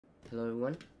Hello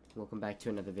everyone, welcome back to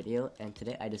another video, and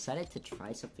today I decided to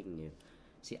try something new.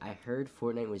 See, I heard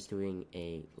Fortnite was doing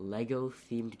a Lego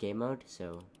themed game mode,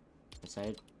 so I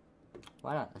decided,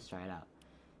 why not, let's try it out.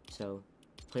 So,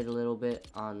 played a little bit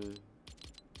on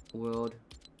World,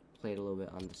 played a little bit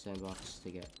on the sandbox to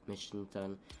get missions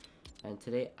done, and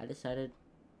today I decided,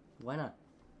 why not?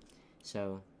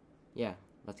 So, yeah,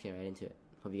 let's get right into it.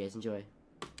 Hope you guys enjoy.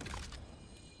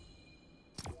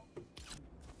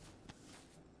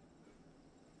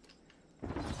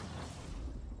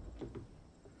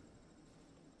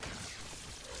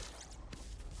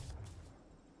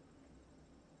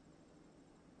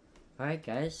 Alright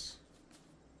guys,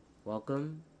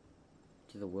 welcome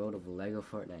to the world of Lego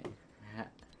Fortnite.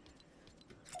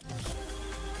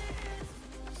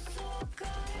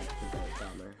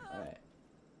 Alright.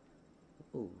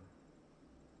 Ooh.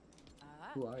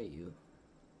 Who are you?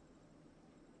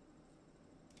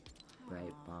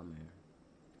 Bright Bomber.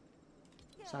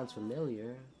 Sounds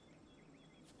familiar.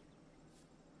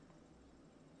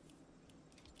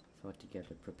 Thought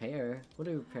together. Prepare? What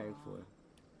are you preparing for?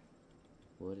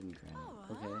 Wood and granite.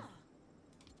 Okay.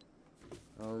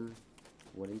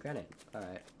 Wood and granite.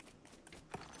 Alright.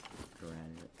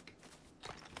 Granite.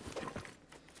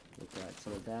 We got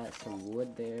some of that, some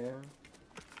wood there.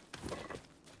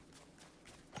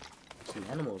 Some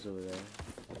animals over there.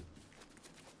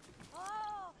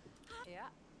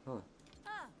 Huh.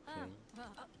 Okay.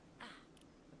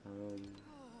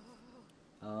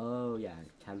 Oh yeah,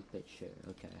 temperature.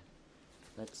 Okay.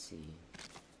 Let's see.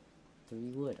 3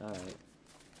 wood. Alright.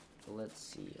 Let's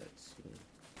see.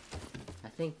 I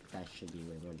think that should be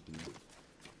where we're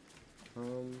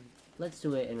gonna be. Let's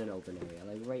do it in an open area,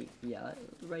 like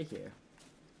right here.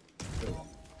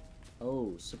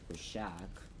 Oh, super shack.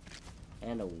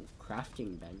 And a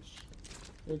crafting bench.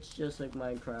 It's just like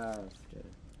Minecraft.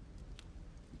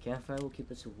 Campfire will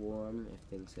keep us warm if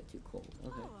things get too cold.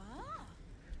 Okay.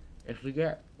 If we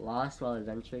get lost while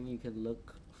adventuring, you can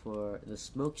look for the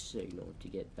smoke signal to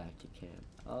get back to camp.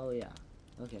 Oh yeah.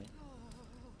 Okay.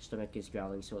 Stomach is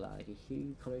growling so loud I can hear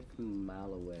you coming from a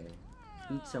mile away.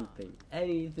 Eat something.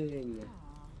 Anything!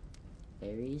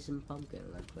 Berries and pumpkin.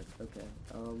 Left click. Okay.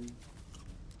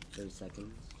 30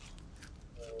 seconds.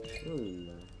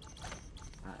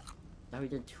 Now we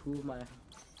did one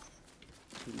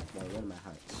of my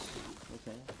hearts.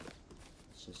 Okay.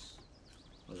 It's just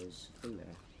what is in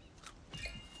there.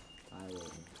 I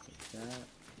will take that.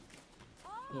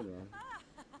 Hey man.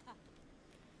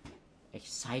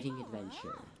 Exciting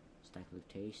adventure. Stack look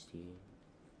tasty.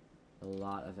 A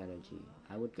lot of energy.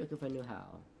 I would cook if I knew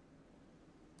how.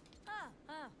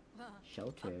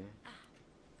 Shelter.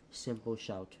 Simple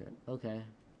shelter. Okay.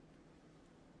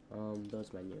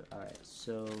 Those menu. Alright,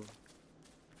 so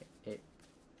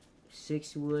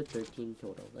 6 wood, 13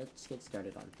 total. Let's get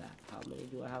started on that. How many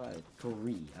do I have? I have 3.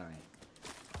 Alright.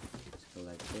 Let's go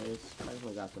like this. Might as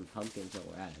well got some pumpkins while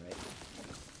we're at it, right?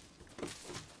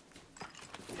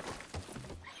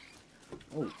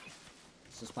 Oh,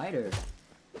 it's a spider.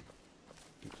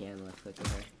 You can left click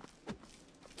her.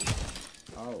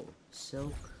 Oh,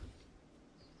 silk.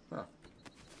 Huh.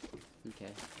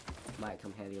 Okay. Might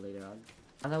come handy later on.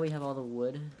 Now that we have all the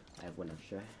wood, I have 1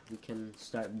 extra. We can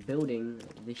start building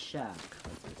the shack.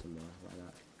 Let's put some more. Why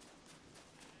not?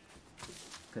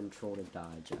 Control to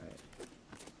dodge. Alright.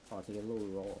 Oh, I'll take a little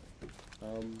roll.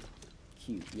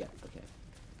 Q. Yeah. Okay.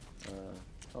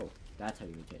 Oh, that's how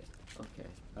you get it. Okay.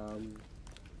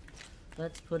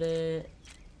 Let's put it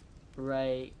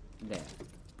right there.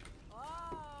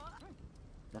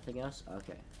 Nothing else?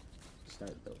 Okay.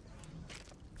 Start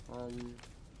building.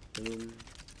 Boom.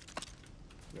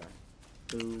 Yeah.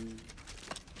 Boom.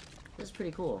 This is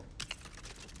pretty cool.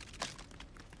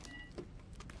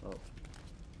 Oh.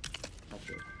 That's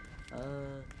it.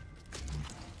 Oh.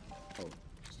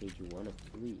 Stage 1 of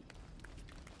 3.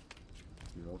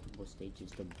 Multiple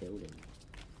stages to building.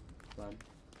 Come on.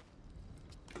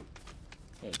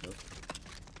 There you go.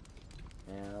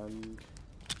 And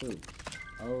boom.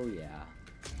 Oh yeah.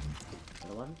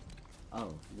 Another one?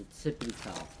 Oh, the tippity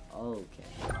top.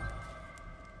 Okay.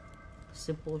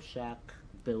 Simple shack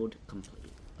build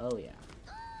complete. Oh yeah.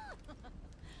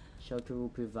 Shelter will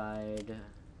provide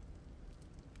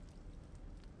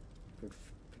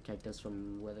protect us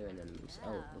from weather and enemies.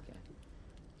 Oh, okay.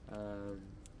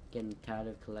 Getting tired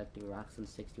of collecting rocks and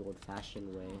sticks the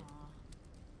old-fashioned way.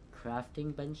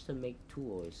 Crafting bench to make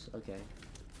tools. Okay.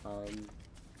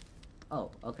 Oh,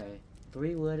 okay.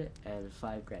 3 wood and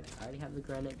 5 granite. I already have the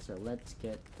granite, so let's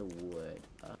get the wood.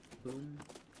 Boom.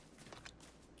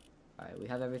 Alright, we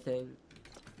have everything.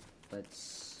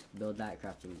 Let's build that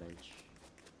crafting bench.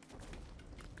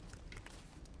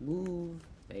 Move.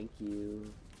 Thank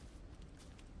you.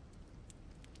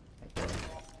 Right there.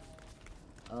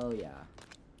 Oh yeah.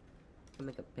 I can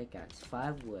make a pickaxe.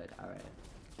 5 wood. Alright.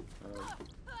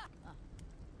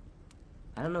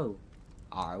 I don't know.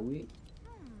 Are we?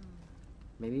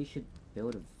 Maybe we should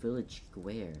build a village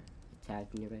square.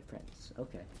 Attack nearby friends.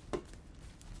 Okay.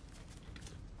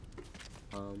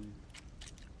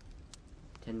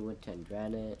 10 wood, 10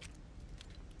 granite.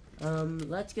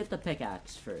 Let's get the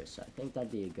pickaxe first. I think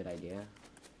that'd be a good idea.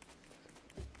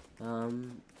 Oh,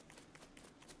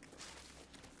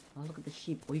 look at the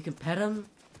sheep. Oh, you can pet him?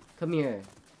 Come here.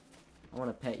 I want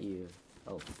to pet you.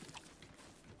 Oh.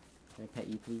 Can I pet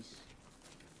you, please?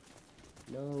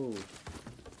 No.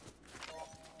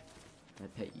 Can I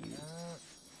pet you?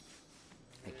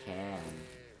 I can.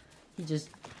 He just...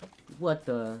 What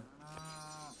the...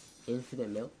 Infinite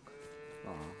milk?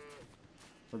 Aw.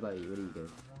 What about you? What do you do?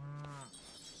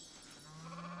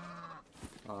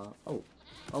 Oh.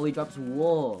 Oh, he drops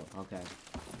wool. Okay.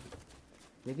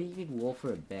 Maybe you need wool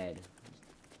for a bed.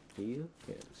 Do you?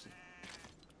 Here, let's see.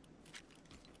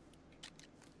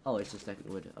 Oh, it's just like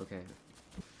wood. Okay.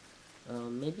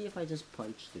 Maybe if I just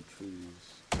punch the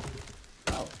trees.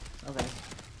 Oh, okay.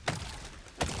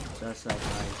 Just like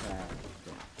Minecraft.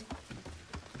 Yeah.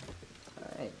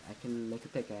 Alright, I can make a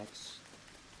pickaxe.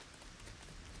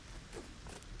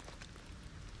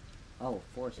 Oh,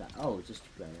 4 side. Oh, just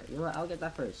granite. You know what? I'll get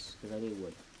that first, because I need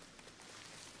wood.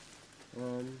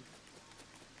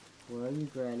 1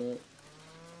 granite.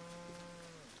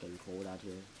 It's getting cold out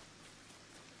here.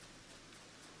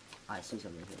 I see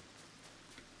something here.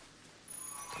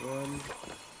 1.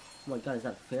 Oh my god, is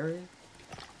that a fairy?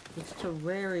 It's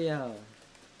Terraria!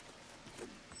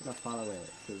 I'm gonna follow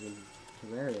it, because in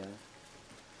Terraria,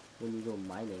 when you go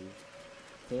mining,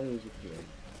 fairies appear.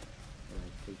 And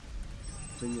like, they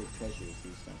bring your treasures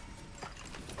and stuff.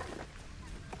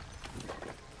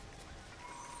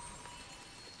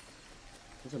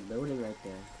 There's a building right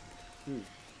there.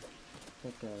 It's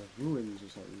like ruins or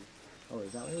something. Oh,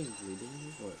 is that where he's leading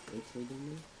me? Or it's leading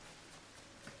me?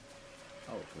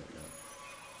 Oh, wait, no.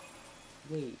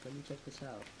 Wait, let me check this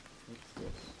out. What's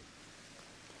this?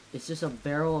 It's just a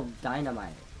barrel of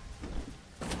dynamite.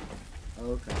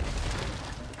 Okay.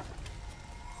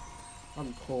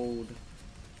 I'm cold.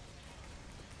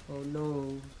 Oh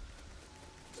no.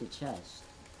 It's a chest,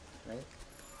 right?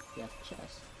 Yeah,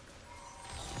 chest.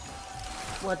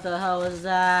 What the hell is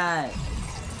that?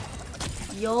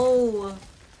 Yo!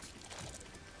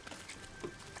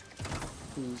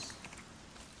 Please.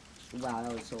 Wow,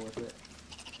 that was so worth it.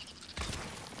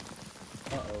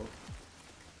 Uh-oh.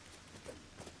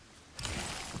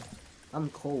 I'm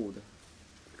cold.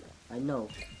 I know.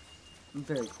 I'm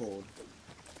very cold.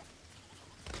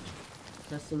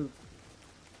 Testing.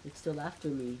 It's still after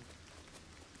me.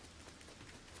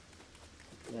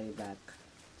 Yeah, you're back.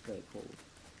 It's very cold.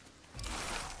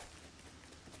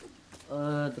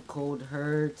 The cold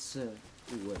hurts.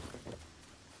 Ooh,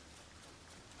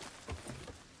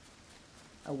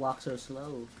 I walk so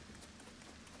slow.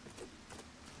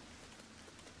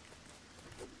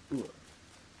 Ooh.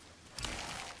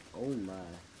 Oh my.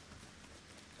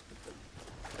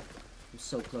 I'm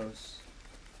so close.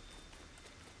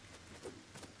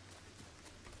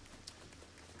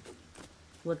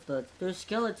 What the? There's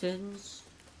skeletons.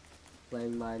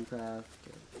 Playing Minecraft.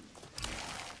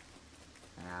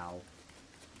 Ow.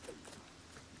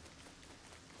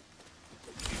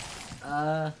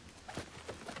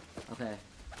 Okay.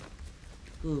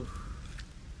 Ooh.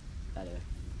 Better.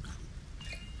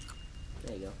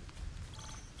 There you go.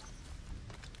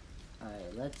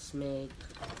 Alright, let's make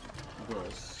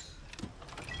this.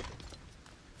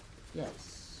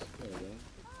 Yes. There you go.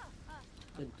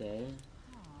 Good day.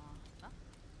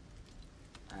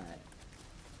 Alright.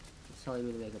 It's telling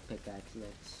me to make a pickaxe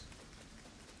next.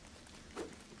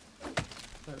 Oh,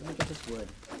 let me get this wood.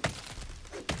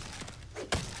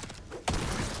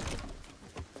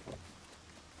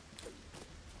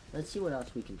 Let's see what else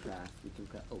we can craft. We can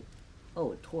craft.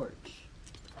 Oh, a torch.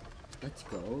 Let's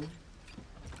go.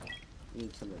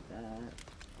 Need some of that.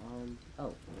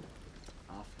 Oh,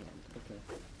 offhand. Okay.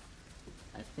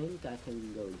 I think I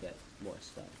can go get more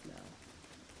stuff now.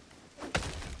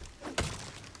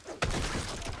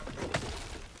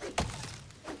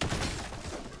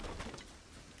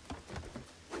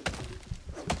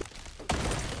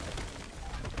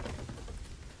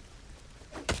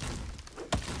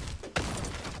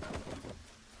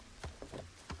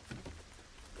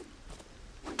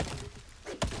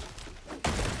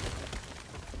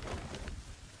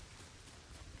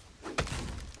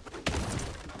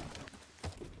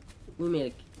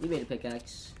 We made a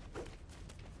pickaxe.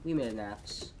 We made an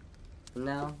axe.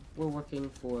 Now we're working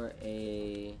for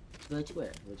a village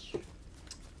square, which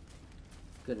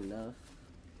good enough.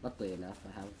 Luckily enough,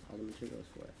 I have all the materials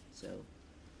for it. So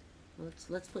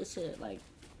let's place it like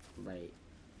right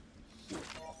here.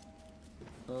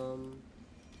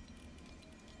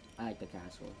 I like the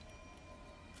castle,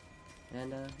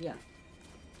 and yeah.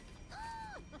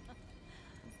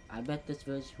 I bet this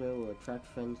village square will attract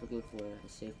friends looking for a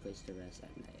safe place to rest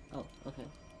at night. Oh, okay.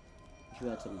 Should we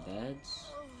have some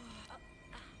beds?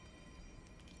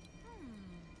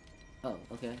 Oh,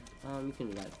 okay. You can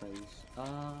invite friends.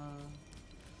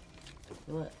 You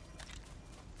know what?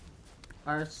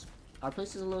 Our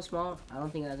place is a little small. I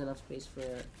don't think it has enough space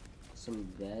for some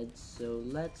beds, so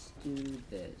let's do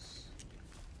this.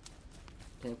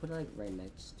 Can I put it like right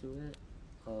next to it?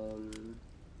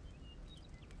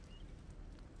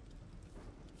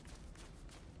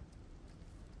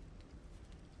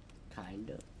 Kind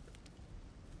of.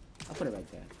 I'll put it right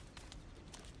there.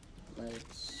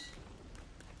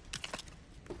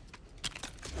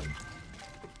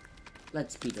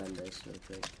 Let's speedrun this real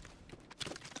quick.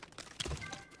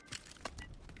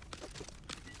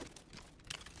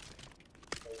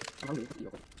 I'm hungry. Let's eat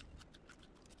real quick.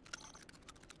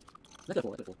 Let's go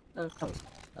full. Let's go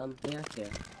full. There.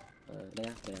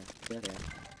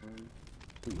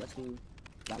 Ooh, let's do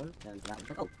that one and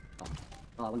that one.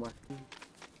 Oh, one more.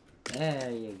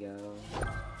 There you go.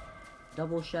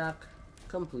 Double shack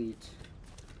complete.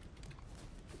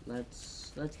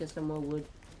 Let's get some more wood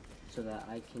so that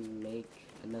I can make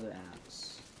another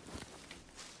axe.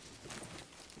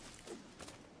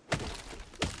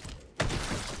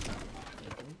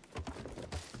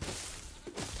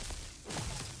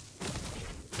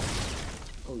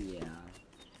 Oh yeah.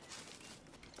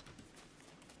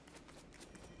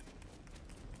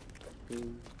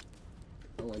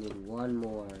 Oh, I need one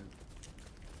more.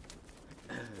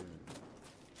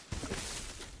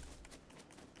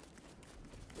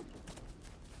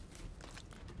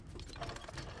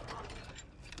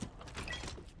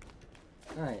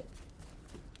 Alright.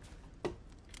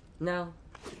 Now,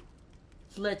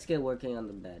 let's get working on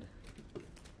the bed.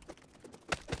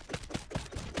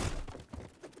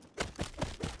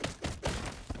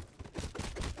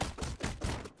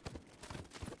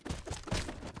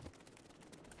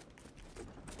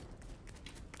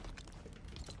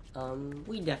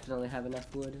 We definitely have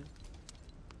enough wood.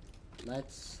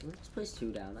 Let's place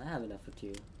 2 down. I have enough for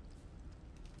 2.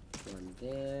 1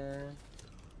 there.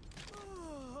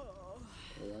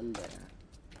 1 there.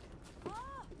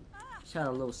 Sound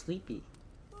a little sleepy.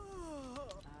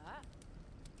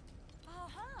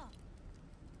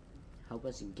 Help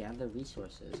us gather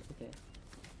resources. Okay.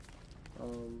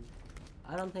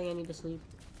 I don't think I need to sleep.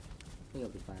 I think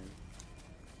I'll be fine.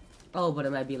 Oh, but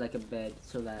it might be like a bed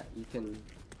so that you can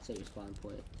set your spawn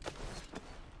point.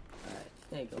 Alright,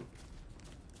 there you go.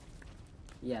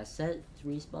 Yeah, set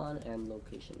respawn and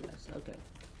location rest. Okay.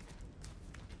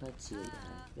 Let's see.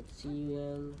 Good to see you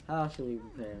again. How should we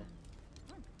prepare?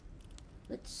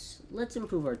 Let's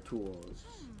improve our tools.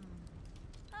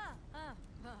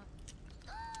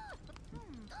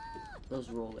 Those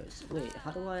rollers. Wait, how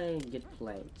do I get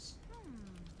planks?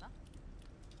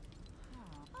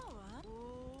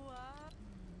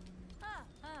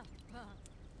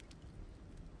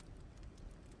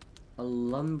 A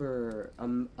lumber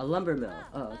mill.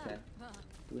 Oh, okay.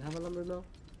 Do we have a lumber mill?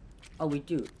 Oh, we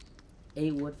do.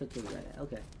 8 wood, 15 granite.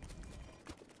 Okay.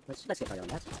 Let's get started on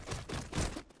that.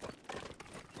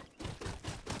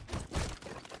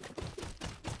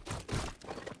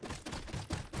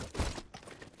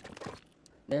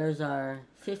 There's our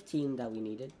 15 that we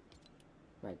needed.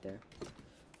 Right there.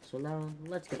 So now,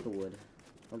 let's get the wood.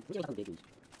 Oh, I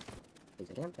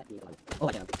can. Oh,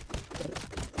 yeah.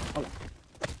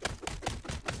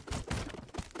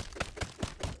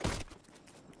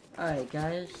 Alright,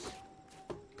 guys.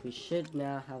 We should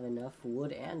now have enough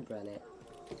wood and granite.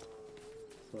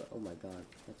 For, oh my god,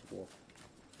 that's a wolf.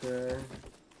 For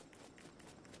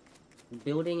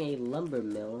building a lumber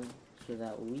mill so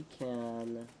that we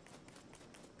can,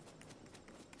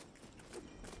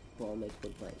 well, make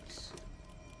wood planks.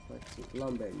 Let's see,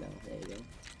 lumber mill, there you go.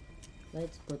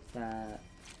 Let's put that,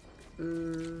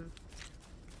 I'll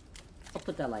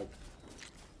put that like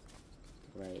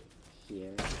right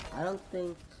here. I don't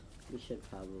think we should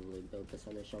probably build this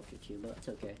on the shelter too, but it's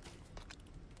okay.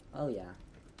 Oh yeah.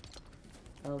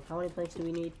 How many planks do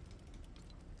we need?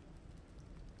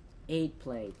 8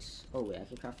 planks. Oh wait, I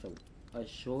can craft a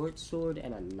short sword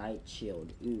and a knight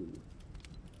shield. Ooh.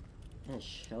 And a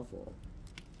shovel.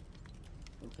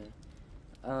 Okay.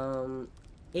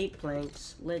 8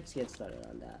 planks. Let's get started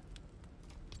on that.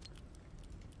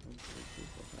 1, 2, 3,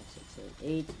 4, 5, 6, 7,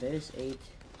 8. There's 8.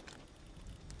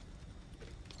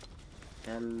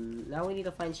 And now we need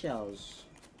to find shells,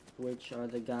 which are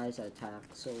the guys that attack.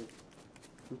 So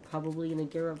I'm probably gonna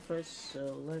gear up first.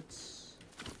 So let's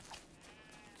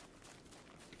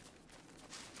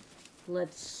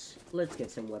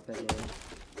get some weaponry.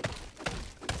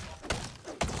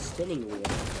 Spinning wheel.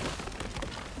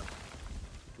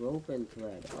 Rope and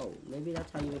thread. Oh, maybe that's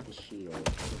how you make the shield.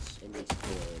 It's in this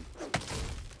board.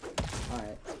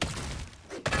 Alright.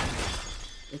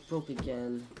 It broke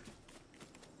again.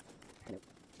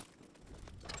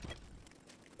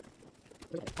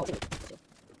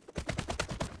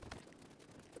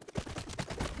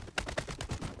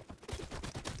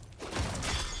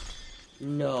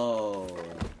 No.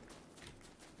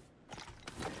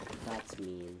 That's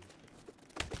mean.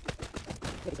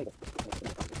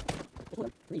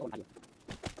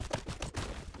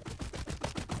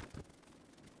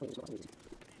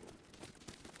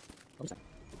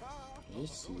 A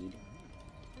seed.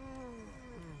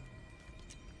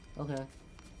 Okay.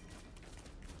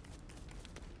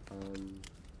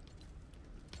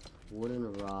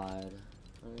 Wooden rod.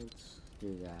 Let's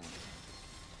do that.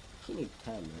 You need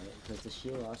 10, right? Because the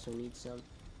shield also needs some.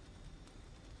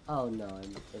 Oh no,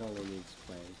 it only needs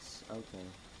planks. Okay.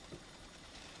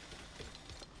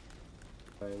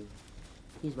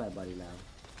 He's my buddy now.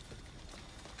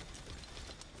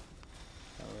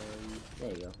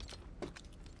 There you go.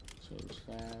 Change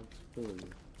that. Boom.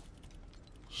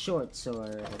 Short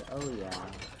sword. Oh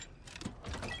yeah.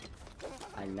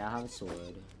 I now have a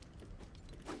sword.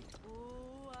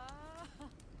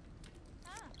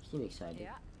 I'm excited.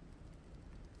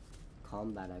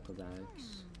 Combat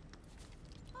acrobatics.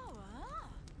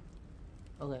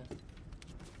 Okay.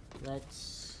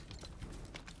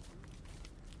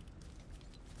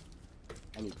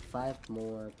 I need 5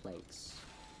 more planks.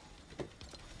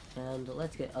 And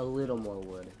let's get a little more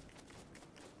wood.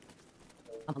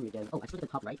 I'm hungry again. Oh, I just looked at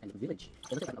the top right and the village.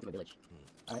 It looks like I'm up to a village.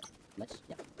 Alright,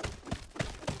 yeah.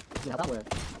 Can you help out where?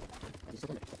 He's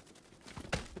still in there.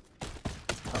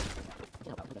 Oh, I can't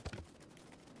help out. Okay.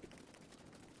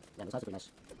 Yeah, those houses are pretty nice.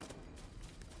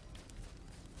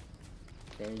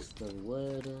 There's the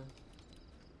wood.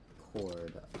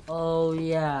 Cord. Oh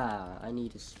yeah, I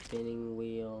need a spinning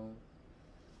wheel.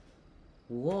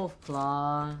 Wolf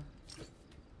claw. I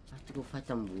have to go fight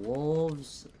some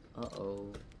wolves.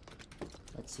 Uh-oh.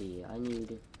 Let's see, I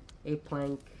need 8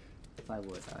 plank, 5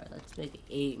 wood. Alright, let's make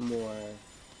 8 more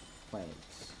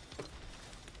planks. Let's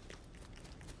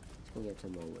go get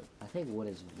some more wood. I think wood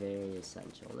is very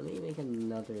essential. Let me make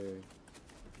another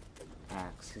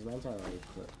axe, because mine's already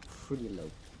pretty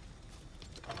low.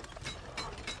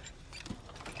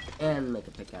 And make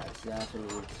a pickaxe. You also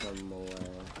need some more.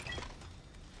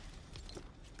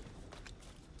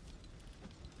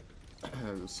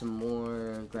 Some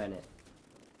more granite.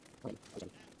 Okay.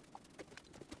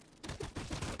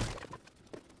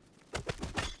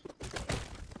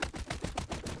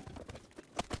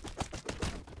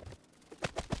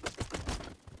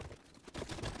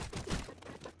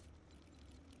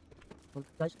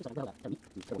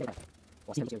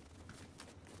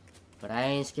 But I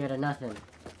ain't scared of nothing.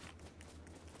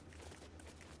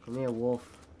 Come here,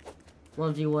 wolf.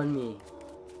 1v1 me.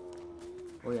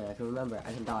 Oh yeah, I can remember.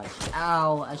 I can dodge.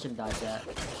 Ow! I should dodge that.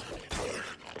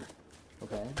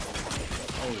 Okay.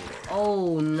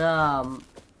 Oh nah.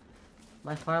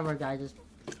 My farmer guy just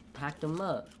packed him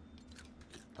up.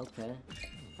 Okay.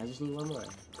 I just need 1 more.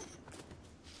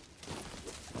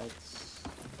 Let's.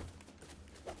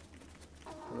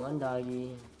 1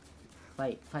 doggy.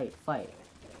 Fight, fight, fight.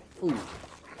 Ooh.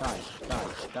 Dodge,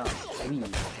 dodge, dodge. Wee.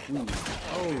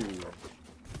 Oh.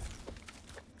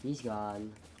 He's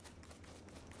gone.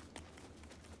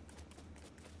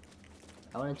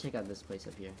 I want to check out this place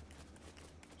up here.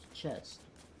 Chest.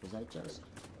 Was that a chest?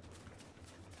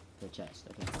 The chest,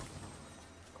 okay.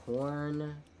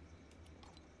 Corn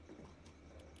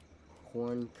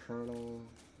kernel,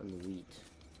 and wheat.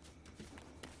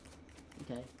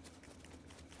 Okay.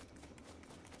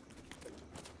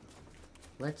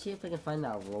 Let's see if I can find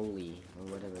that rolly, or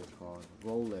whatever it's called.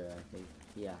 Roller, I think.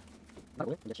 Yeah.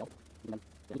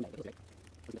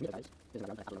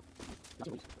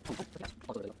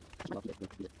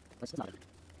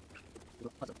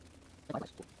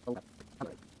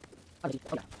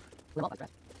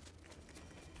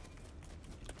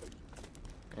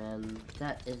 And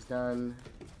that is done.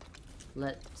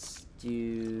 Let's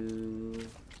do.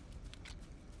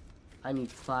 I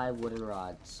need 5 wooden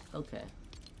rods. Okay.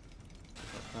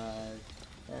 5.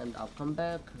 And I'll come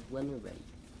back when we're ready.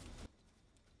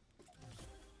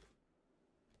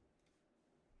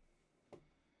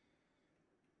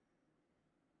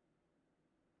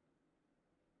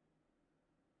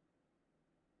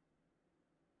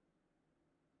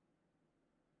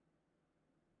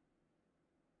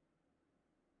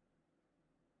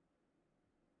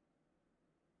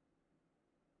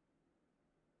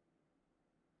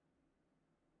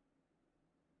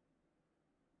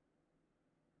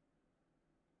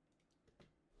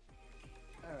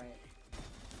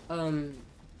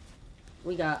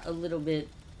 we got a little bit,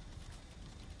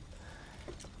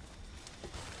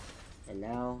 and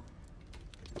now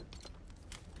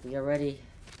we are ready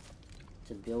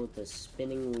to build the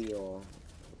spinning wheel.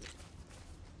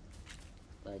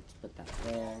 Let's put that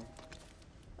there.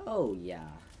 Oh yeah,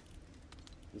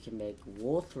 we can make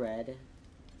wool thread,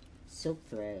 silk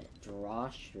thread,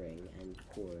 drawstring, and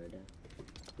cord.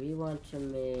 We want to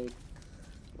make,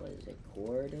 what is it,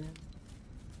 cord?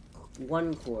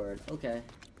 One cord, okay.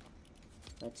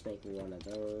 Let's make one of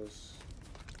those.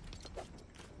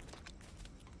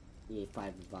 Need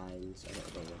 5 vines.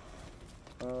 Okay.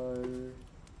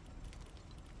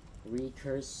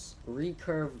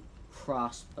 Recurve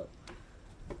crossbow.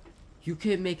 You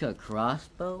can make a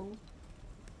crossbow?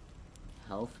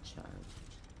 Health charge.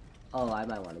 Oh, I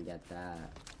might want to get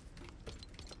that.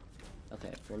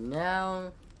 Okay, for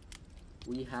now,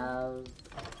 we have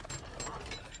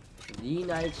the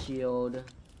night shield.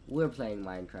 We're playing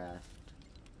Minecraft.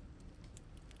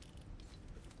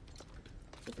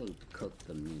 I can cook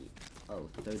the meat. Oh,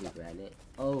 30 granite.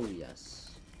 Oh, yes.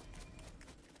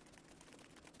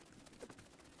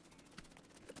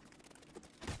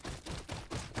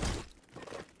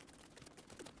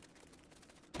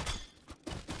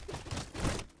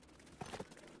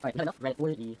 Alright, not enough granite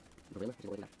for the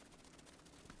gorilla.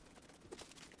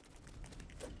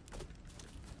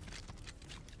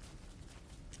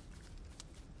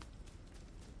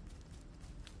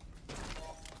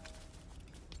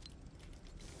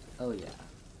 Oh yeah.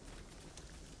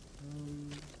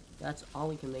 That's all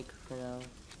we can make for now.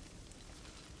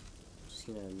 Just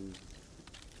gonna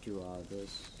do all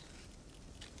this.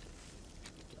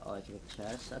 Oh, I can make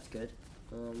chests. That's good.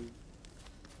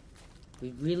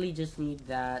 We really just need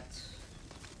that.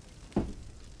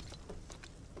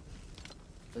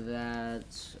 I'm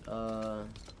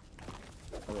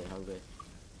hungry.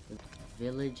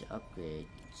 Village upgrade.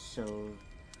 So,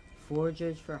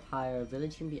 foragers for hire.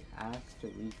 Village can be asked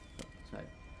to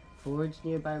forage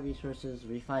nearby resources,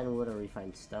 refine wood, or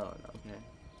refine stone. Okay.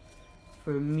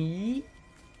 For me.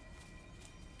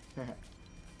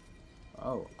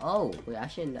 oh, wait, I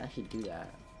shouldn't actually do that.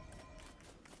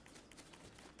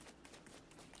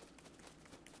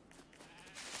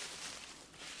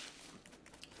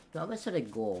 Now I'm gonna set a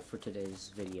goal for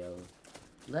today's video.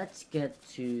 Let's get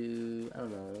to, I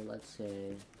don't know, let's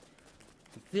say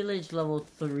village level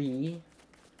 3,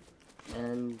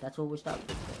 and that's what we're stopping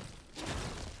for.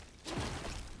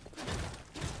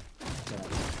 Yeah,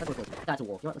 that's a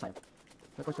wolf. You know what? Let's fight him.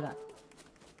 Let's go for that.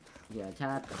 Yeah,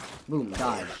 tap. Boom,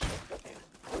 dodge.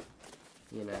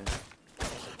 You know.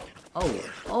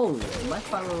 Oh, my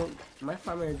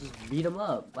farmer just beat him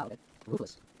up. Wow,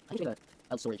 ruthless. I need to make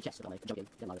a storage chest without my jump in.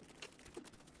 Get a lot of it.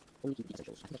 Only keep the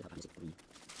essentials. I think I have 3.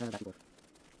 Back and forth.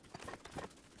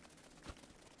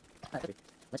 Alright,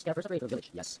 let's get our first upgrade to a village.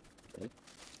 Yes. Ready?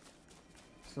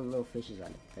 Some little fishes on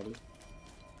it. Ready?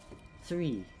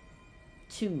 3,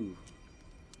 2,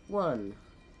 1.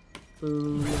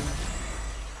 Boom.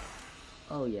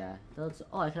 Oh yeah. That's,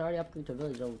 oh, I can already upgrade to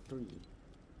village level 3.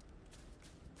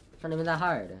 It's not even that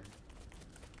hard.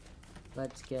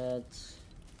 Let's get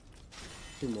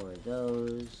 2 more of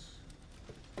those.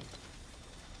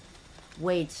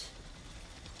 Wait.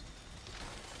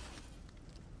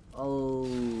 Oh.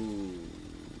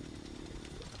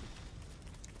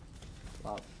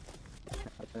 Wow.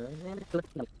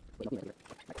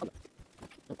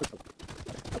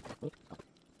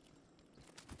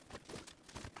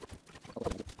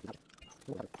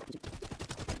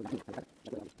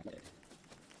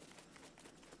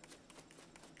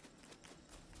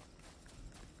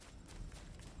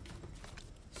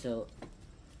 So,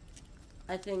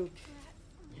 I think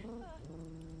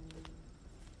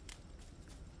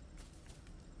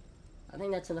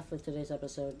that's enough for today's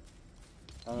episode.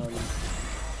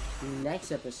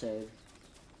 Next episode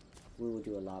we will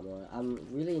do a lot more. I'm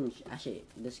really actually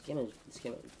this game is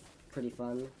pretty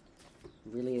fun.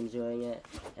 Really enjoying it,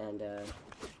 and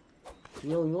you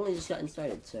know, we've only just gotten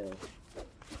started, so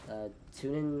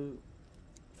tune in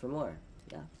for more.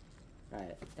 Yeah. All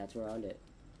right, that's where I'll end it.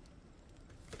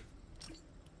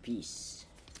 Peace.